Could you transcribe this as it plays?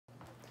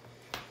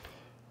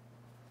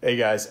Hey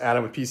guys,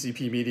 Adam with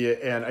PCP Media,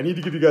 and I need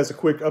to give you guys a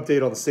quick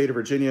update on the state of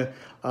Virginia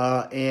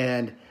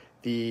and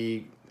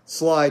the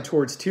slide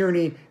towards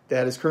tyranny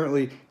that is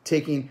currently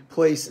taking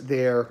place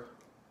there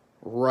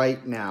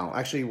right now.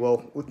 Actually,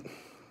 well,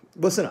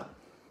 listen up.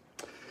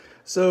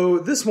 So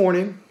this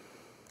morning,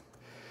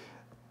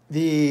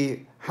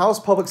 the House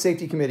Public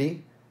Safety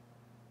Committee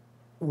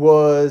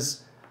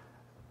was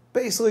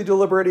basically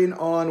deliberating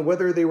on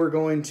whether they were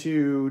going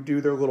to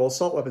do their little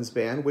assault weapons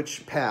ban,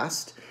 which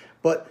passed.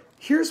 But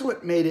here's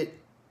what made it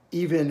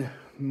even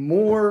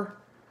more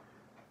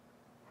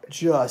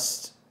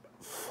just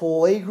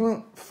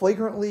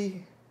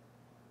flagrantly,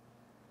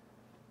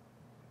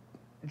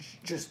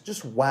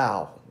 just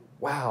wow,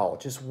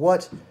 just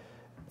what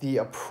the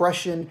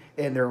oppression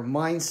and their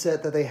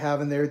mindset that they have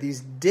in there.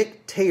 These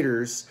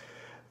dictators,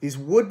 these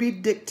would-be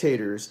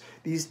dictators,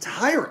 these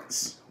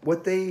tyrants,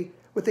 what they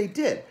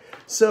did.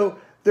 So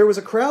there was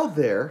a crowd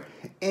there,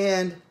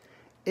 and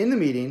in the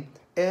meeting,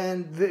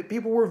 and the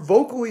people were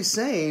vocally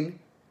saying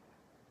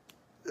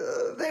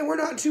they were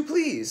not too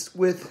pleased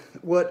with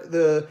what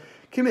the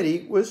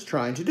committee was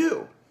trying to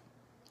do.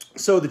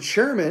 So the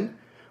chairman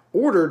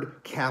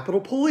ordered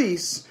Capitol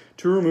Police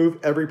to remove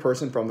every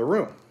person from the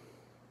room.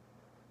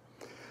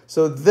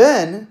 So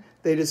then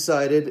they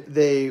decided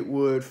they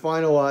would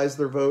finalize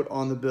their vote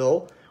on the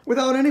bill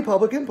without any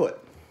public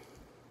input.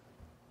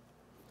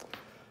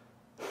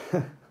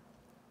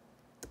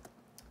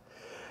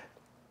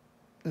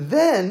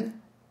 Then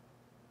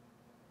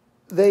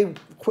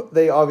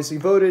they obviously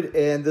voted,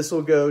 and this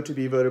will go to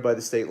be voted by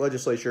the state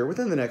legislature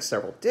within the next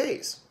several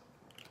days.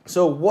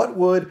 So what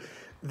would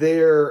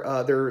their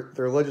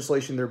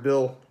legislation, their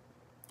bill,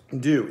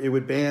 do? It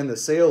would ban the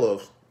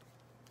sale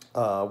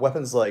of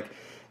weapons like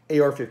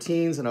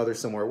AR-15s and other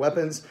similar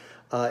weapons.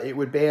 It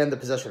would ban the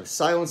possession of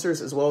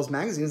silencers as well as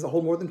magazines that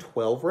hold more than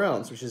 12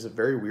 rounds, which is a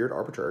very weird,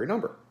 arbitrary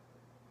number.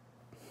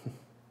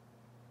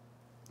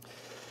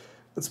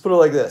 Let's put it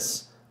like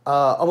this.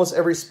 Almost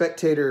every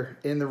spectator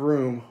in the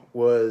room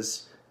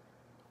was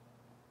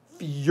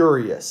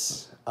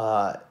furious.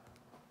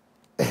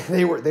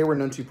 They were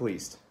none too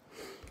pleased.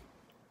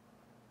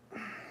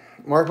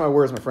 Mark my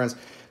words, my friends.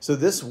 So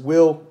this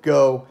will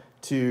go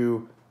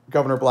to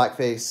Governor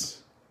Blackface,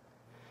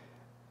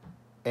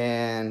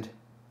 and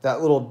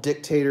that little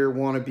dictator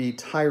wannabe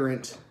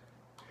tyrant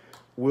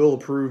will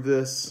approve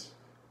this.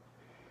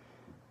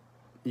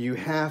 You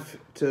have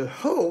to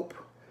hope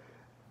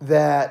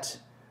that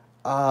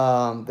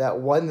that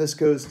when this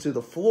goes to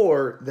the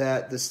floor,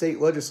 that the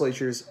state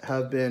legislatures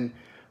have been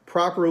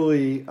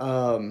properly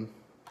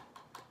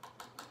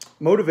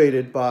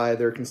motivated by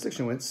their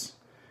constituents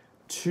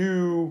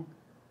to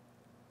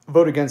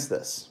vote against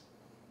this.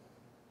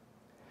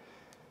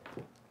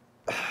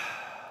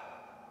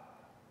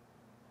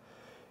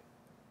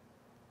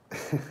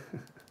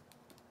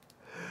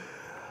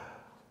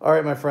 All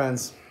right, my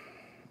friends.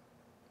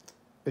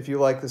 If you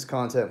like this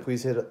content,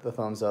 please hit the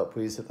thumbs up.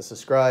 Please hit the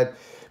subscribe.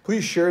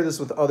 Please share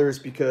this with others,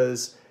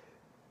 because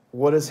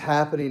what is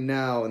happening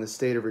now in the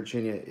state of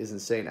Virginia is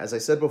insane. As I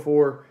said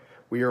before,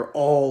 we are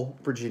all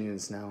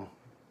Virginians now.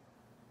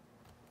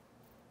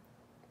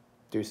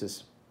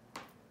 Deuces.